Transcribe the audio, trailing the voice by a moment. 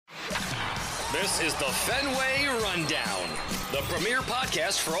This is the Fenway Rundown, the premier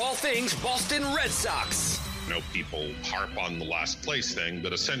podcast for all things Boston Red Sox. I know people harp on the last place thing,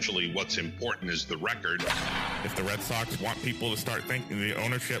 but essentially what's important is the record. If the Red Sox want people to start thinking the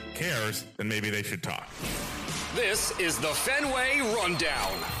ownership cares, then maybe they should talk. This is the Fenway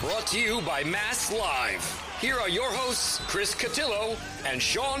Rundown, brought to you by Mass Live. Here are your hosts, Chris Cotillo and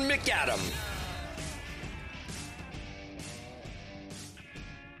Sean McAdam.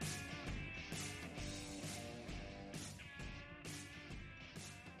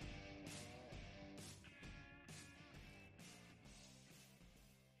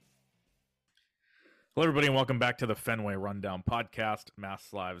 Hello, everybody, and welcome back to the Fenway Rundown podcast,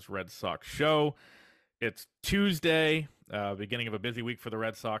 Mass Live's Red Sox show. It's Tuesday, beginning of a busy week for the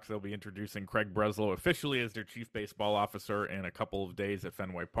Red Sox. They'll be introducing Craig Breslow officially as their chief baseball officer in a couple of days at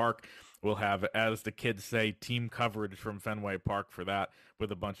Fenway Park. We'll have, as the kids say, team coverage from Fenway Park for that,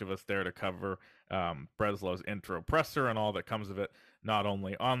 with a bunch of us there to cover Breslow's intro presser and all that comes of it, not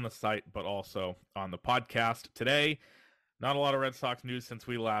only on the site, but also on the podcast. Today, not a lot of Red Sox news since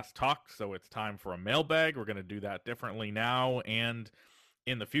we last talked, so it's time for a mailbag. We're going to do that differently now and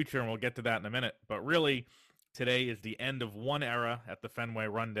in the future, and we'll get to that in a minute. But really, today is the end of one era at the Fenway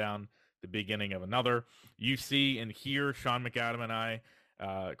Rundown, the beginning of another. You see and hear Sean McAdam and I,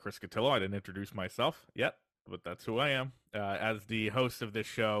 Chris Cotillo. I didn't introduce myself yet, but that's who I am, as the host of this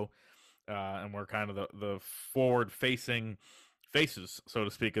show, and we're kind of the forward-facing faces, so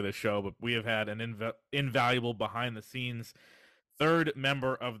to speak, of this show. But we have had an invaluable behind-the-scenes third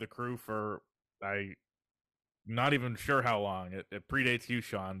member of the crew for not even sure how long. It predates you,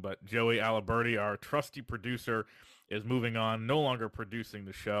 Sean, but Joey Aliberti, our trusty producer, is moving on, no longer producing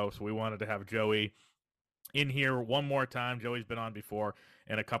the show, so we wanted to have Joey in here one more time. Joey's been on before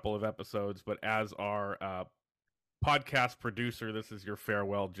in a couple of episodes, but as our podcast producer, this is your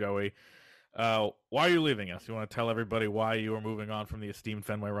farewell, Joey. Why are you leaving us? You want to tell everybody why you are moving on from the esteemed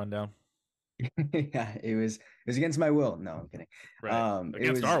Fenway Rundown? Yeah, it was against my will. No, I'm kidding. Right.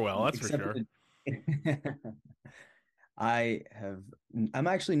 Against our will, that's for sure. I'm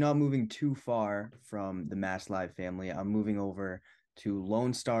actually not moving too far from the Mass Live family. I'm moving over to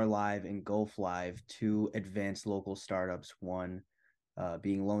Lone Star Live and Gulf Live, two advanced local startups. One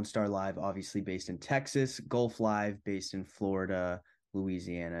being Lone Star Live, obviously based in Texas, Gulf Live based in Florida,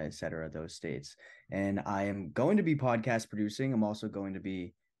 Louisiana, etc., those states. And I am going to be podcast producing. I'm also going to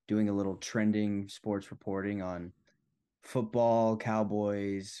be doing a little trending sports reporting on football,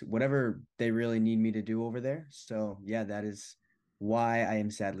 Cowboys, whatever they really need me to do over there. So yeah, that is why I am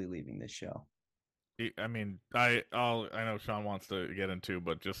sadly leaving this show. I mean, I know Sean wants to get into,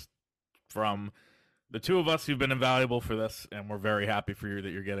 but just from the two of us who've been invaluable for this, and we're very happy for you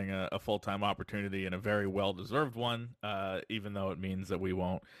that you're getting a full-time opportunity and a very well-deserved one, even though it means that we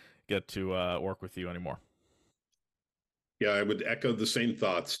won't get to work with you anymore. Yeah, I would echo the same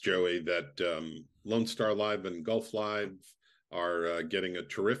thoughts, Joey, that Lone Star Live and Gulf Live are getting a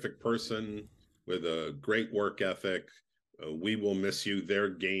terrific person with a great work ethic. We will miss you. Their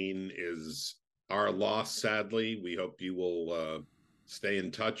gain is our loss, sadly. We hope you will stay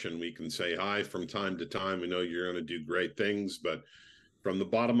in touch and we can say hi from time to time. We know you're going to do great things, but from the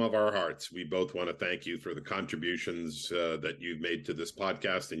bottom of our hearts, we both want to thank you for the contributions that you've made to this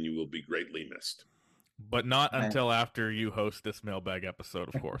podcast, and you will be greatly missed. But not until after you host this mailbag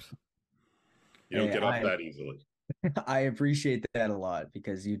episode, of course. You don't get off that easily. I appreciate that a lot,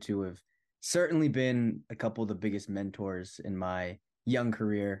 because you two have certainly been a couple of the biggest mentors in my young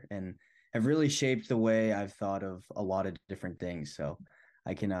career and have really shaped the way I've thought of a lot of different things. So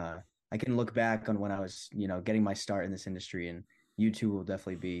I can look back on when I was, getting my start in this industry, and you two will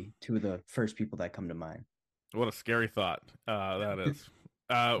definitely be two of the first people that come to mind. What a scary thought that is.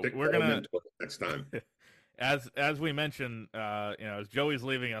 We're gonna next time. As we mentioned, as Joey's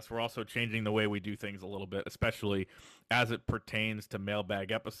leaving us, we're also changing the way we do things a little bit, especially as it pertains to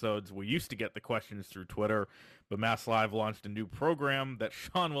mailbag episodes. We used to get the questions through Twitter, but Mass Live launched a new program that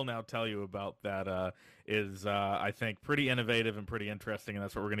Sean will now tell you about that is, I think, pretty innovative and pretty interesting, and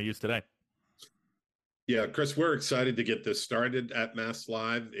that's what we're going to use today. Yeah, Chris, we're excited to get this started at Mass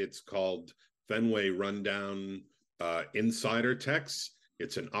Live. It's called Fenway Rundown Insider Text.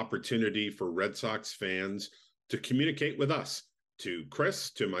 It's an opportunity for Red Sox fans to communicate with us, to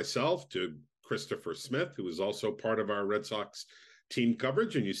Chris, to myself, to Christopher Smith, who is also part of our Red Sox team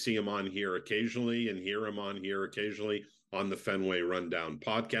coverage. And you see him on here occasionally and hear him on here occasionally on the Fenway Rundown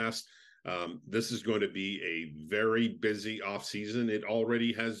podcast. This is going to be a very busy offseason. It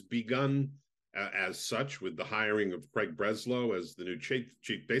already has begun as such with the hiring of Craig Breslow as the new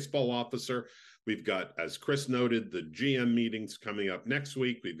chief baseball officer. We've got, as Chris noted, the GM meetings coming up next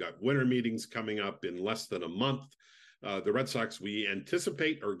week. We've got winter meetings coming up in less than a month. The Red Sox, we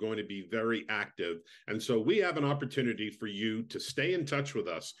anticipate, are going to be very active. And so we have an opportunity for you to stay in touch with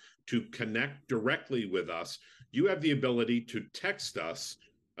us, to connect directly with us. You have the ability to text us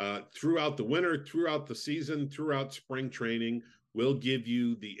throughout the winter, throughout the season, throughout spring training. We'll give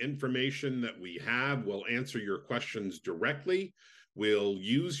you the information that we have. We'll answer your questions directly. We'll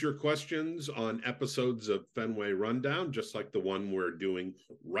use your questions on episodes of Fenway Rundown, just like the one we're doing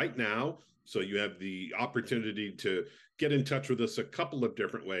right now. So you have the opportunity to get in touch with us a couple of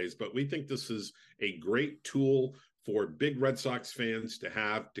different ways. But we think this is a great tool for big Red Sox fans to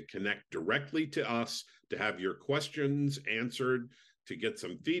have, to connect directly to us, to have your questions answered, to get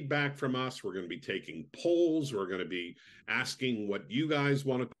some feedback from us. We're going to be taking polls. We're going to be asking what you guys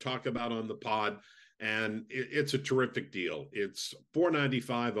want to talk about on the pod. And it's a terrific deal. It's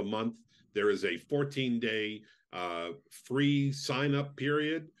 $4.95 a month. There is a 14-day free sign-up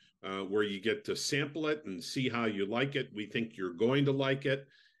period where you get to sample it and see how you like it. We think you're going to like it.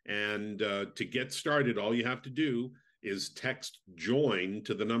 And to get started, all you have to do is text JOIN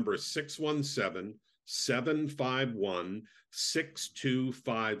to the number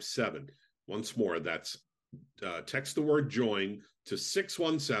 617-751-6257. Once more, that's text the word JOIN to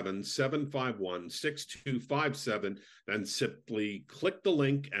 617-751-6257, and simply click the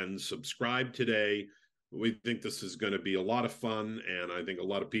link and subscribe today. We think this is going to be a lot of fun, and I think a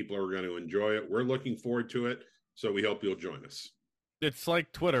lot of people are going to enjoy it. We're looking forward to it, so we hope you'll join us. It's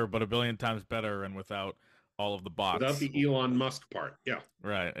like Twitter, but a billion times better and without all of the bots. Without the Elon Musk part. Yeah.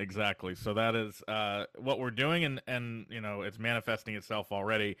 Right, exactly. So that is what we're doing, and you know, it's manifesting itself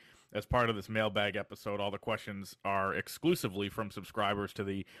already as part of this mailbag episode. All the questions are exclusively from subscribers to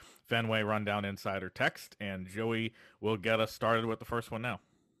the Fenway Rundown Insider text, and Joey will get us started with the first one now.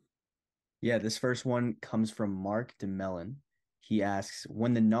 Yeah, this first one comes from Mark DeMellon. He asks,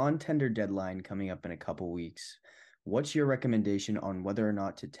 when the non-tender deadline coming up in a couple weeks, what's your recommendation on whether or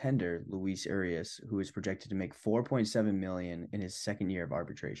not to tender Luis Urias, who is projected to make $4.7 million in his second year of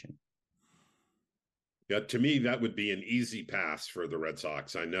arbitration? Yeah, to me, that would be an easy pass for the Red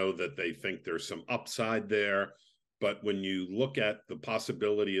Sox. I know that they think there's some upside there, but when you look at the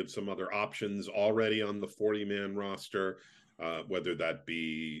possibility of some other options already on the 40-man roster, whether that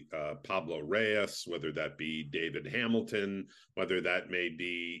be Pablo Reyes, whether that be David Hamilton, whether that may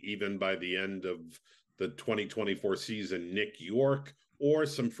be even by the end of the 2024 season, Nick York, or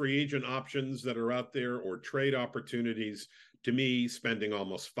some free agent options that are out there, or trade opportunities, to me, spending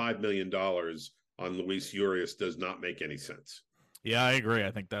almost $5 million on Luis Urias does not make any sense. Yeah, I agree. I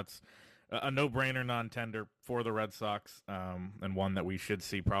think that's a no-brainer non-tender for the Red Sox, and one that we should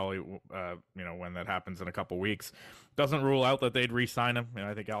see probably, when that happens in a couple weeks. Doesn't rule out that they'd re-sign him.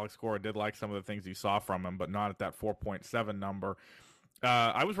 I think Alex Cora did like some of the things he saw from him, but not at that 4.7 number.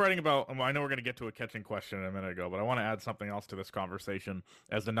 I was writing about, I know we're going to get to a catching question in a minute ago, but I want to add something else to this conversation.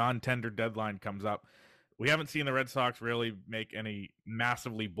 As the non-tender deadline comes up, we haven't seen the Red Sox really make any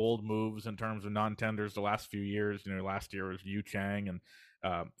massively bold moves in terms of non-tenders the last few years. Last year was Yu Chang and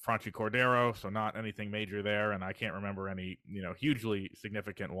Franchi Cordero, so not anything major there, and I can't remember any hugely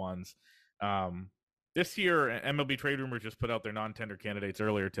significant ones. This year, MLB Trade Rumors just put out their non-tender candidates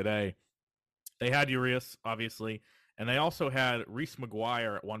earlier today. They had Urias, obviously, and they also had Reese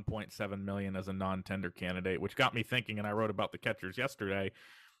McGuire at $1.7 million as a non-tender candidate, which got me thinking, and I wrote about the catchers yesterday.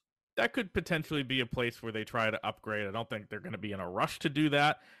 That could potentially be a place where they try to upgrade. I don't think they're going to be in a rush to do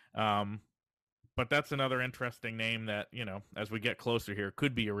that. But that's another interesting name that, as we get closer here,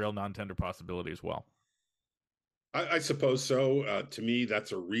 could be a real non-tender possibility as well. I suppose so. To me,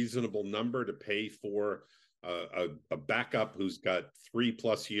 that's a reasonable number to pay for a backup who's got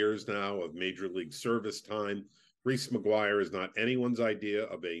 3+ years now of major league service time. Reese McGuire is not anyone's idea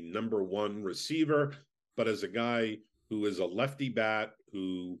of a number one receiver, but as a guy who is a lefty bat,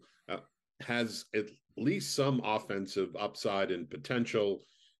 who has at least some offensive upside and potential,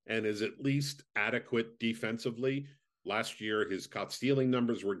 and is at least adequate defensively. Last year, his caught stealing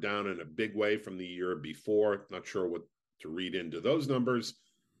numbers were down in a big way from the year before. Not sure what to read into those numbers,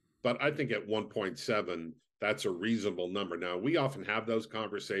 but I think at 1.7, that's a reasonable number. Now, we often have those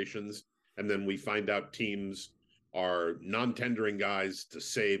conversations, and then we find out teams are non-tendering guys to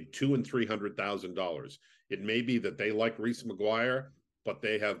save $200,000 and $300,000. It may be that they like Reese McGuire, but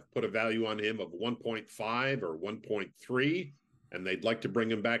they have put a value on him of 1.5 or 1.3, and they'd like to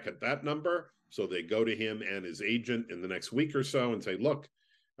bring him back at that number. So they go to him and his agent in the next week or so and say, look,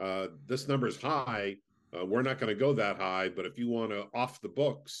 this number is high. We're not going to go that high, but if you want to off the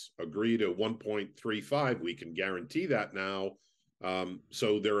books, agree to 1.35, we can guarantee that now.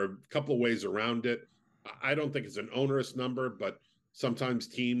 So there are a couple of ways around it. I don't think it's an onerous number, but sometimes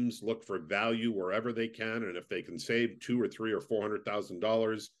teams look for value wherever they can, and if they can save $200,000 or $300,000 or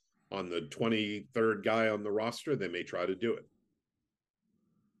 $400,000 on the 23rd guy on the roster, they may try to do it.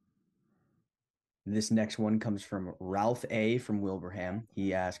 This next one comes from Ralph A. from Wilbraham.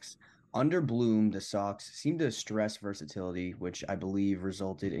 He asks, under Bloom, the Sox seem to stress versatility, which I believe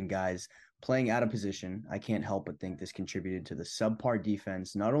resulted in guys playing out of position. I can't help but think this contributed to the subpar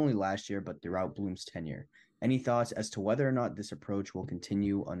defense, not only last year, but throughout Bloom's tenure. Any thoughts as to whether or not this approach will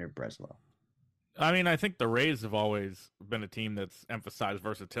continue under Breslow? I mean, I think the Rays have always been a team that's emphasized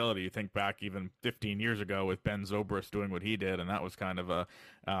versatility. You think back even 15 years ago with Ben Zobrist doing what he did, and that was kind of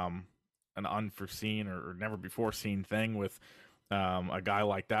an unforeseen or never before seen thing with a guy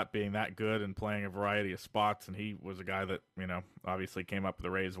like that being that good and playing a variety of spots. And he was a guy that, obviously came up the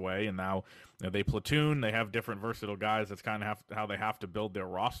Rays way. And now they platoon, they have different versatile guys. That's kind of how they have to build their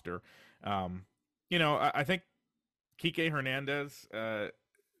roster. I think Kike Hernandez,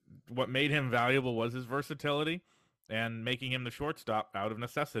 what made him valuable was his versatility, and making him the shortstop out of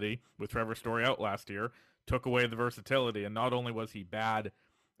necessity with Trevor Story out last year took away the versatility. And not only was he bad,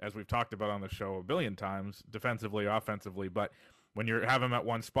 as we've talked about on the show a billion times, defensively, offensively, but when you have him at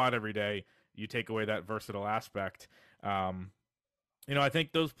one spot every day, you take away that versatile aspect. I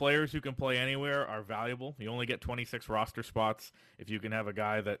think those players who can play anywhere are valuable. You only get 26 roster spots. If you can have a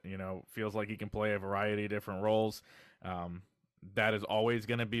guy that, feels like he can play a variety of different roles, that is always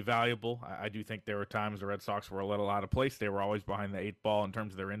going to be valuable. I do think there were times the Red Sox were a little out of place. They were always behind the 8 ball in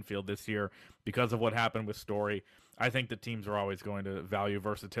terms of their infield this year because of what happened with Story. I think the teams are always going to value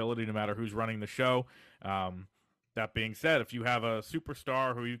versatility no matter who's running the show. That being said, if you have a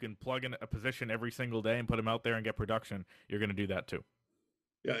superstar who you can plug in a position every single day and put him out there and get production, you're going to do that too.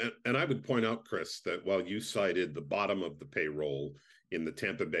 Yeah, and I would point out, Chris, that while you cited the bottom of the payroll in the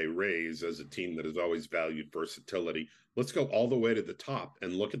Tampa Bay Rays as a team that has always valued versatility, let's go all the way to the top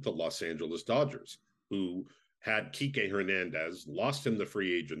and look at the Los Angeles Dodgers, who had Kike Hernandez, lost him to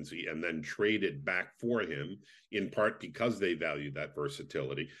free agency, and then traded back for him, in part because they value that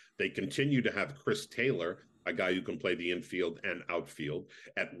versatility. They continue to have Chris Taylor, a guy who can play the infield and outfield.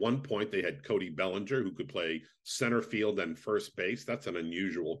 At one point, they had Cody Bellinger, who could play center field and first base. That's an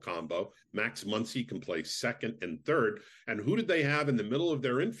unusual combo. Max Muncy can play second and third. And who did they have in the middle of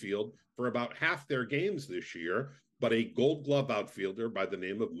their infield for about half their games this year, but a Gold Glove outfielder by the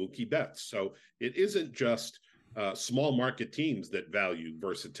name of Mookie Betts? So it isn't just small market teams that value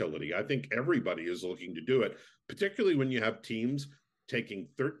versatility. I think everybody is looking to do it, particularly when you have teams taking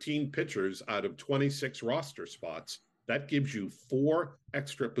 13 pitchers out of 26 roster spots. That gives you 4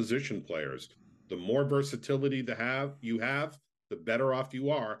 extra position players. The more versatility you have, the better off you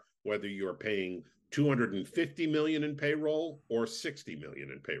are, whether you're paying $250 million in payroll or $60 million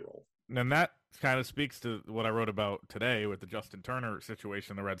in payroll. And that kind of speaks to what I wrote about today with the Justin Turner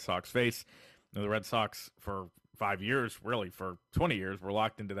situation the Red Sox face. The Red Sox, for 5 years, really for 20 years, were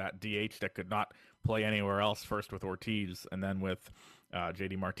locked into that DH that could not play anywhere else, first with Ortiz and then with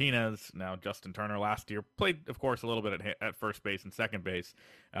JD Martinez. Now Justin Turner last year played, of course, a little bit at first base and second base.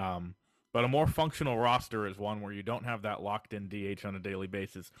 But a more functional roster is one where you don't have that locked-in DH on a daily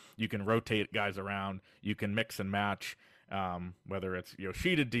basis. You can rotate guys around. You can mix and match, whether it's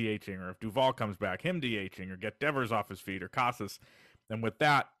Yoshida DHing or if Duvall comes back, him DHing, or get Devers off his feet or Casas. And with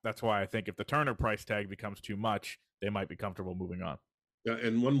that, that's why I think if the Turner price tag becomes too much, they might be comfortable moving on. Yeah,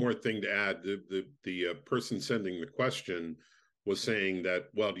 and one more thing to add, the person sending the question was saying that,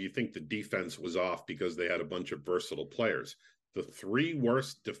 well, do you think the defense was off because they had a bunch of versatile players? The 3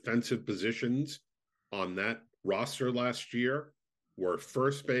 worst defensive positions on that roster last year were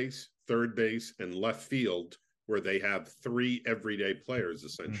first base, third base, and left field, where they have 3 everyday players,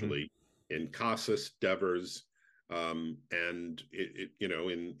 essentially, in Casas, Devers, and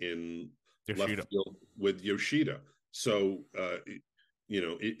in left field with Yoshida. So,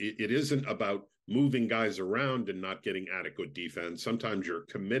 it isn't about moving guys around and not getting adequate defense. Sometimes you're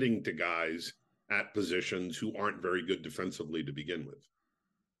committing to guys at positions who aren't very good defensively to begin with.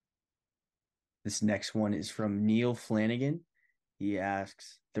 This next one is from Neil Flanagan. He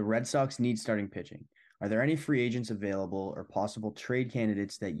asks, the Red Sox need starting pitching. Are there any free agents available or possible trade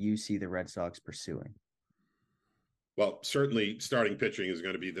candidates that you see the Red Sox pursuing? Well, certainly starting pitching is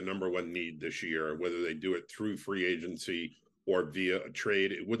going to be the number one need this year, whether they do it through free agency or via a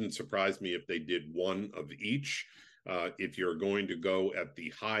trade. It wouldn't surprise me if they did one of each. If you're going to go at the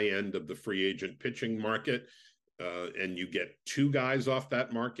high end of the free agent pitching market and you get 2 guys off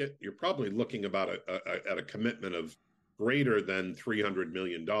that market, you're probably looking about at a commitment of greater than $300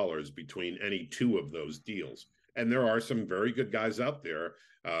 million between any 2 of those deals. And there are some very good guys out there,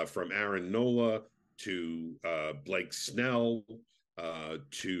 from Aaron Nola to Blake Snell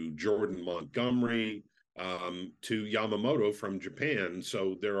to Jordan Montgomery to Yamamoto from Japan.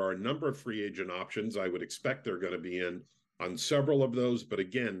 So there are a number of free agent options. I would expect they're going to be in on several of those. But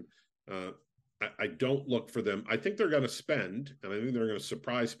again, I don't look for them. I think they're going to spend, and I think they're going to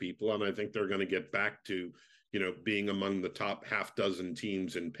surprise people. And I think they're going to get back to, being among the top half dozen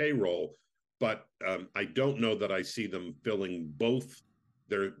teams in payroll. But I don't know that I see them filling both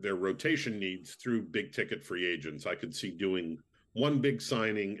their rotation needs through big ticket free agents. I could see doing one big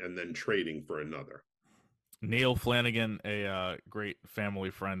signing and then trading for another. Neil Flanagan, a great family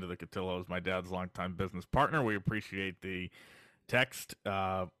friend of the Cotillos, my dad's longtime business partner. We appreciate the text,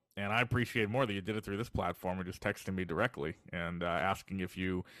 and I appreciate more that you did it through this platform and just texting me directly and asking if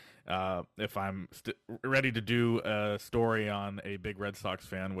I'm ready to do a story on a big Red Sox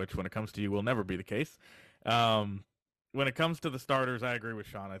fan, which when it comes to you will never be the case. When it comes to the starters, I agree with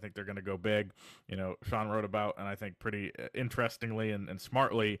Sean. I think they're going to go big. Sean wrote about, and I think pretty interestingly and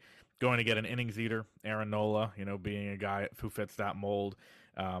smartly, going to get an innings eater, Aaron Nola, being a guy who fits that mold.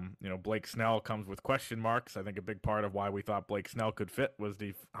 Blake Snell comes with question marks. I think a big part of why we thought Blake Snell could fit was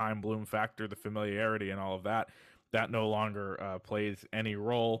the Heim Bloom factor, the familiarity, and all of that. That no longer plays any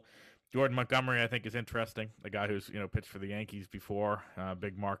role. Jordan Montgomery, I think, is interesting. The guy who's pitched for the Yankees before,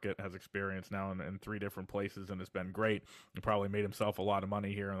 big market, has experience now in 3 different places, and has been great. He probably made himself a lot of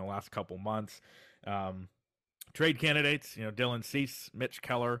money here in the last couple months. Trade candidates, Dylan Cease, Mitch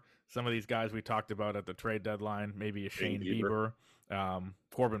Keller, some of these guys we talked about at the trade deadline, maybe a Shane Bieber.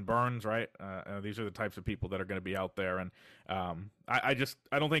 Corbin Burns, right? These are the types of people that are going to be out there, and I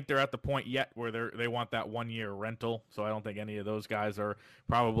don't think they're at the point yet where they want that 1-year rental. So I don't think any of those guys are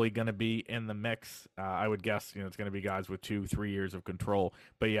probably going to be in the mix. I would guess it's going to be guys with 2-3 years of control.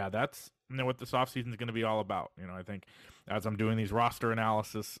 But yeah, that's what this offseason is going to be all about. I think as I'm doing these roster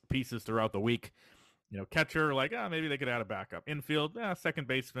analysis pieces throughout the week, catcher, maybe they could add a backup. Infield, second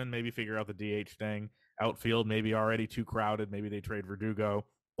baseman, maybe figure out the DH thing. Outfield, maybe already too crowded. Maybe they trade Verdugo.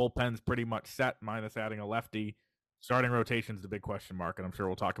 Bullpen's pretty much set, minus adding a lefty. Starting rotation's the big question mark, and I'm sure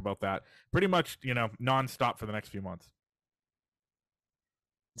we'll talk about that pretty much, nonstop for the next few months.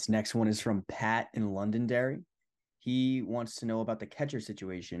 This next one is from Pat in Londonderry. He wants to know about the catcher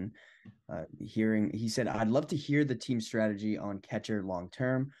situation. He said, I'd love to hear the team strategy on catcher long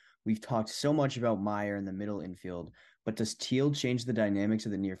term. We've talked so much about Meyer in the middle infield, but does Teal change the dynamics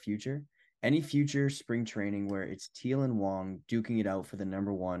of the near future? Any future spring training where it's Teal and Wong duking it out for the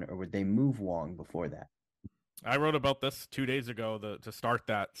number 1, or would they move Wong before that? I wrote about this 2 days ago to start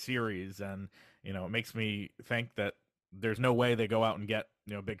that series, and it makes me think that there's no way they go out and get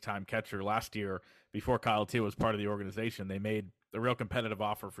big time catcher. Last year, before Kyle Teal was part of the organization, they made a real competitive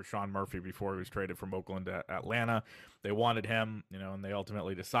offer for Sean Murphy before he was traded from Oakland to Atlanta. They wanted him, and they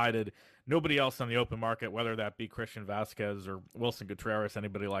ultimately decided nobody else on the open market, whether that be Christian Vasquez or Wilson Contreras,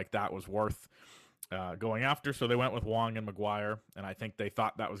 anybody like that was worth going after. So they went with Wong and McGuire, and I think they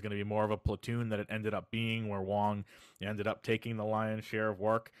thought that was going to be more of a platoon than it ended up being, where Wong ended up taking the lion's share of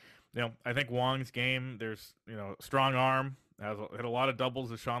work. I think Wong's game, there's, strong arm, hit a lot of doubles,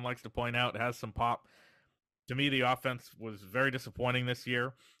 as Sean likes to point out, has some pop. To me, the offense was very disappointing this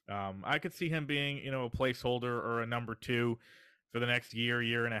year. I could see him being, a placeholder or a number 2 for the next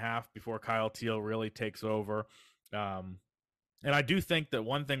year and a half before Kyle Teal really takes over. And I do think that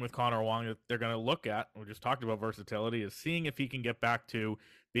one thing with Connor Wong that they're going to look at, we just talked about versatility, is seeing if he can get back to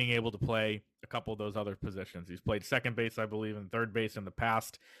being able to play a couple of those other positions. He's played second base, I believe, and third base in the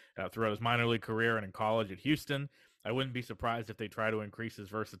past throughout his minor league career and in college at Houston. I wouldn't be surprised if they try to increase his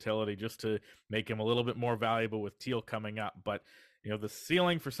versatility just to make him a little bit more valuable with Teal coming up. But, the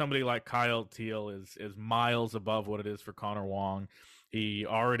ceiling for somebody like Kyle Teal is miles above what it is for Connor Wong. He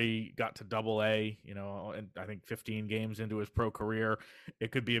already got to Double-A, and I think 15 games into his pro career.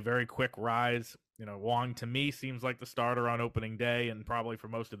 It could be a very quick rise. Wong, to me, seems like the starter on opening day and probably for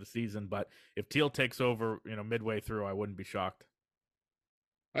most of the season. But if Teal takes over, midway through, I wouldn't be shocked.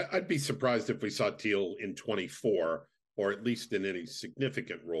 I'd be surprised if we saw Teal in 24, or at least in any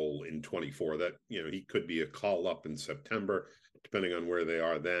significant role in 24. That, he could be a call up in September, depending on where they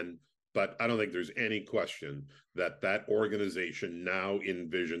are then. But I don't think there's any question that organization now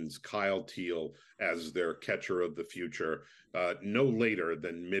envisions Kyle Teal as their catcher of the future, no later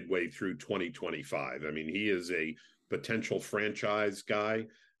than midway through 2025. I mean, he is a potential franchise guy.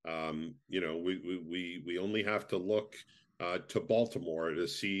 We only have to look to Baltimore to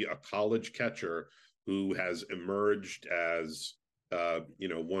see a college catcher who has emerged as,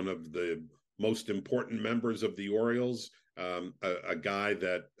 one of the most important members of the Orioles, a guy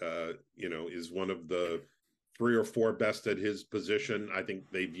that, is one of the three or four best at his position. I think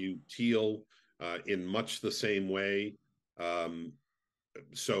they view Teal in much the same way.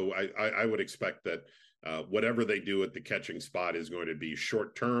 So I would expect that whatever they do at the catching spot is going to be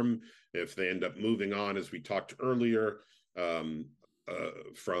short term. If they end up moving on, as we talked earlier, from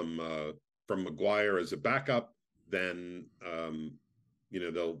McGuire as a backup, then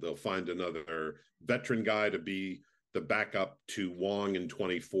they'll find another veteran guy to be the backup to Wong in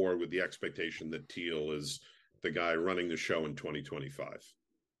 24, with the expectation that Teal is the guy running the show in 2025.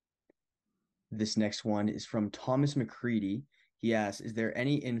 This next one is from Thomas McCready. He asks, is there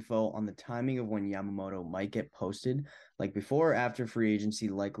any info on the timing of when Yamamoto might get posted, like before or after free agency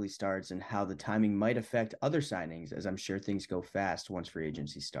likely starts, and how the timing might affect other signings, as I'm sure things go fast once free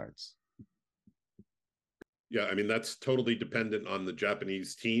agency starts? Yeah, I mean, that's totally dependent on the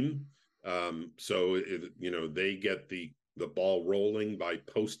Japanese team. They get the ball rolling by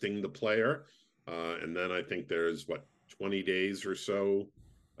posting the player. And then I think there's 20 days or so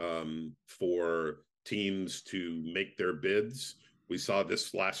for teams to make their bids. We saw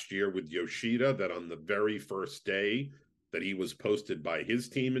this last year with Yoshida, that on the very first day that he was posted by his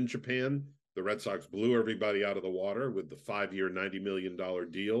team in Japan, the Red Sox blew everybody out of the water with the 5-year, $90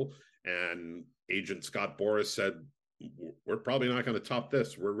 million deal. And agent Scott Boras said, we're probably not going to top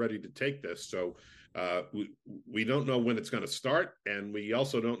this. We're ready to take this. So we don't know when it's going to start. And we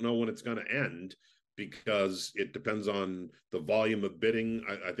also don't know when it's going to end, because it depends on the volume of bidding.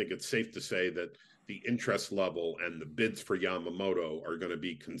 I think it's safe to say that the interest level and the bids for Yamamoto are going to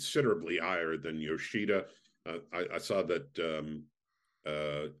be considerably higher than Yoshida. I saw that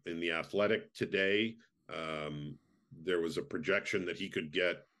in The Athletic today, there was a projection that he could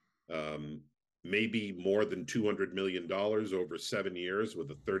get maybe more than $200 million over 7 years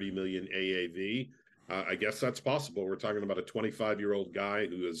with a 30 million AAV. I guess that's possible. We're talking about a 25-year-old guy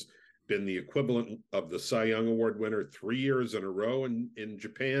who has been the equivalent of the Cy Young Award winner 3 years in a row in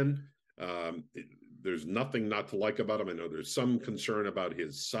Japan. There's nothing not to like about him. I know there's some concern about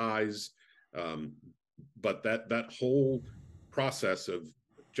his size, but that whole process of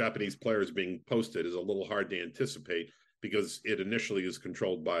Japanese players being posted is a little hard to anticipate, because it initially is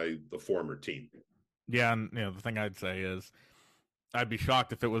controlled by the former team. Yeah, and the thing I'd say is, I'd be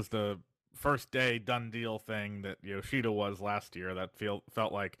shocked if it was the first day done deal thing that Yoshida was last year. That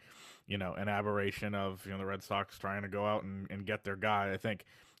felt like, an aberration of the Red Sox trying to go out and get their guy. I think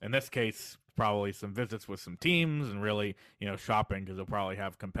in this case, probably some visits with some teams and really shopping, because they'll probably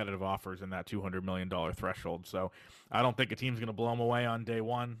have competitive offers in that $200 million threshold. So I don't think a team's going to blow them away on day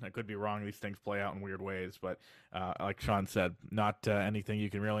one. I could be wrong. These things play out in weird ways, but like Sean said, not anything you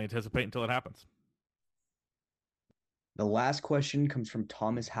can really anticipate until it happens. The last question comes from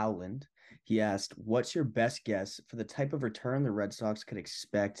Thomas Howland. He asked, what's your best guess for the type of return the Red Sox could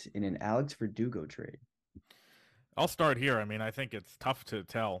expect in an Alex Verdugo trade? I'll start here. I mean, I think it's tough to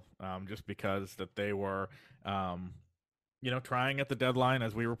tell, just because that they were, trying at the deadline,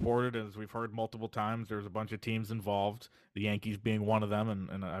 as we reported, as we've heard multiple times. There's a bunch of teams involved, the Yankees being one of them.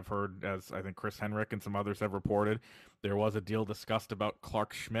 And I've heard, as I think Chris Henrik and some others have reported, there was a deal discussed about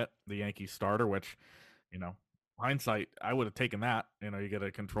Clark Schmidt, the Yankees starter, which, hindsight, I would have taken that. You get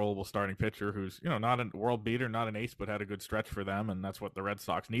a controllable starting pitcher who's, not a world beater, not an ace, but had a good stretch for them. And that's what the Red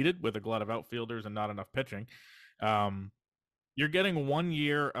Sox needed, with a glut of outfielders and not enough pitching. You're getting 1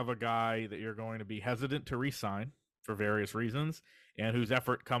 year of a guy that you're going to be hesitant to re-sign for various reasons, and whose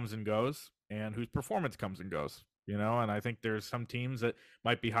effort comes and goes, and whose performance comes and goes. And I think there's some teams that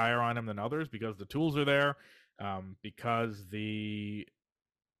might be higher on him than others, because the tools are there, because the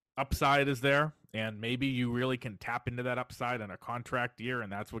upside is there, and maybe you really can tap into that upside in a contract year,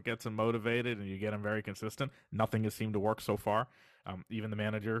 and that's what gets him motivated, and you get him very consistent. Nothing has seemed to work so far. Even the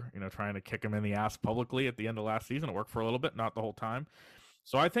manager, trying to kick him in the ass publicly at the end of last season, it worked for a little bit, not the whole time.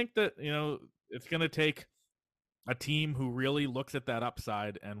 So I think that, it's going to take a team who really looks at that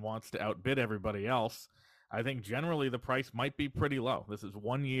upside and wants to outbid everybody else. I think generally the price might be pretty low. This is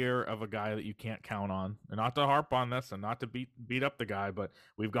 1 year of a guy that you can't count on. And not to harp on this and not to beat up the guy, but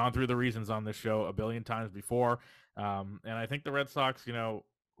we've gone through the reasons on this show a billion times before. And I think the Red Sox,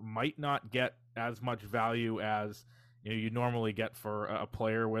 might not get as much value as you normally get for a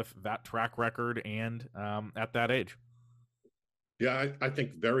player with that track record and at that age. Yeah, I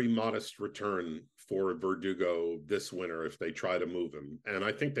think very modest return for Verdugo this winter if they try to move him. And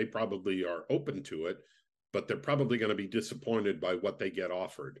I think they probably are open to it, but they're probably going to be disappointed by what they get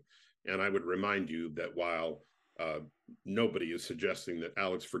offered. And I would remind you that while nobody is suggesting that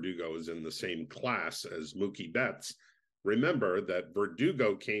Alex Verdugo is in the same class as Mookie Betts, remember that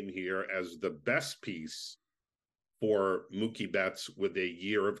Verdugo came here as the best piece for Mookie Betts with a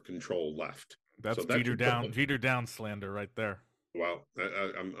year of control left. That's So that Jeter down slander right there. Well,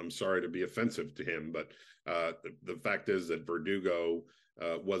 I'm sorry to be offensive to him, but the fact is that Verdugo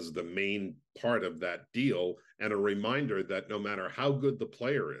was the main part of that deal, and a reminder that no matter how good the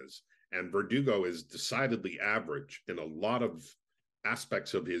player is, and Verdugo is decidedly average in a lot of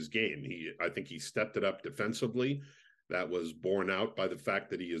aspects of his game. I think he stepped it up defensively. That was borne out by the fact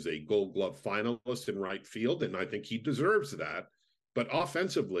that he is a Gold Glove finalist in right field, and I think he deserves that. But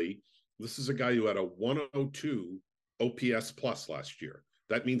offensively, this is a guy who had a 102 OPS plus last year.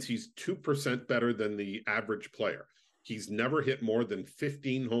 That means he's 2% better than the average player. He's never hit more than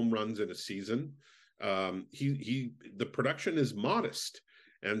 15 home runs in a season. The production is modest,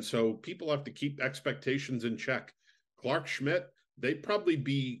 and so people have to keep expectations in check. Clark Schmidt, they'd probably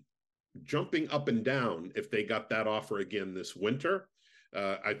be jumping up and down if they got that offer again this winter.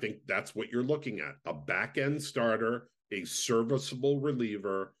 I think that's what you're looking at: a back-end starter, a serviceable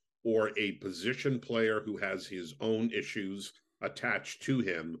reliever, or a position player who has his own issues attached to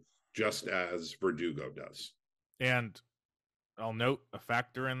him, just as Verdugo does. And I'll note a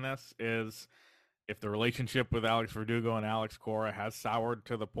factor in this is if the relationship with Alex Verdugo and Alex Cora has soured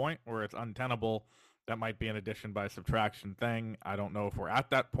to the point where it's untenable, that might be an addition by subtraction thing. I don't know if we're at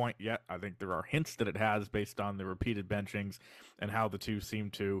that point yet. I think there are hints that it has based on the repeated benchings and how the two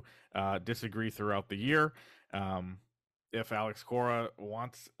seem to disagree throughout the year. If Alex Cora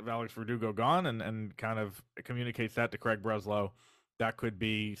wants Alex Verdugo gone and kind of communicates that to Craig Breslow, that could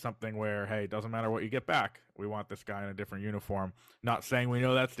be something where, hey, it doesn't matter what you get back. We want this guy in a different uniform. Not saying we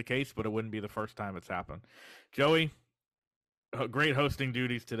know that's the case, but it wouldn't be the first time it's happened. Joey, great hosting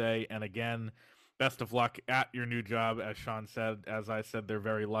duties today. And again, best of luck at your new job. As Sean said, as I said, they're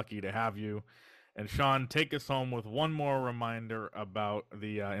very lucky to have you. And Sean, take us home with one more reminder about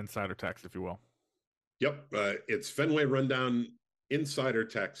the Insider Text, if you will. Yep. It's Fenway Rundown Insider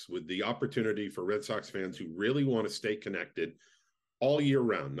Text with the opportunity for Red Sox fans who really want to stay connected all year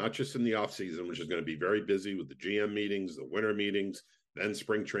round, not just in the offseason, which is going to be very busy with the GM meetings, the winter meetings, then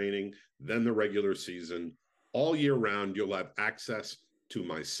spring training, then the regular season. All year round, you'll have access to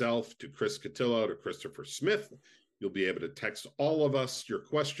myself, to Chris Cotillo, to Christopher Smith. You'll be able to text all of us your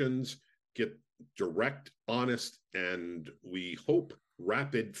questions, get direct, honest, and we hope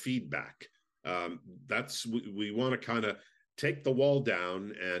rapid feedback. We want to kind of take the wall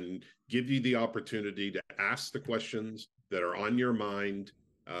down and give you the opportunity to ask the questions that are on your mind.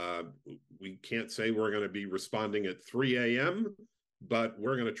 We can't say we're going to be responding at 3 a.m., but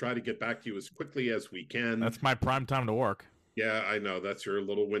we're going to try to get back to you as quickly as we can. That's my prime time to work. Yeah, I know. That's your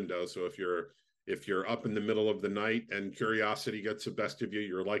little window. So if you're up in the middle of the night and curiosity gets the best of you,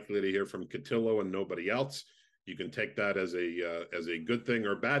 you're likely to hear from Cotillo and nobody else. You can take that as a good thing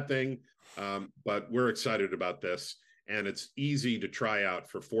or bad thing. But we're excited about this, and it's easy to try out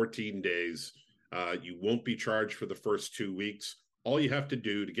for 14 days. You won't be charged for the first 2 weeks. All you have to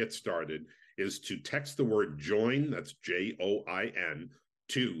do to get started is to text the word JOIN, that's JOIN,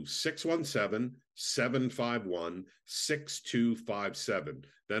 to 617-751-6257.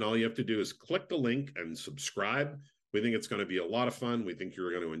 Then all you have to do is click the link and subscribe. We think it's going to be a lot of fun. We think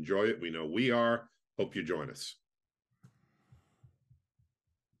you're going to enjoy it. We know we are. Hope you join us.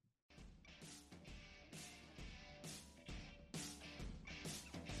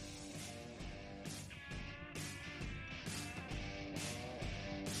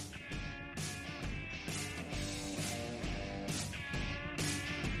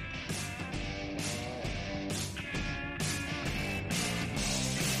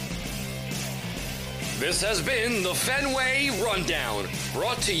 This has been the Fenway Rundown,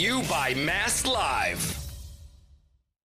 brought to you by Mass Live.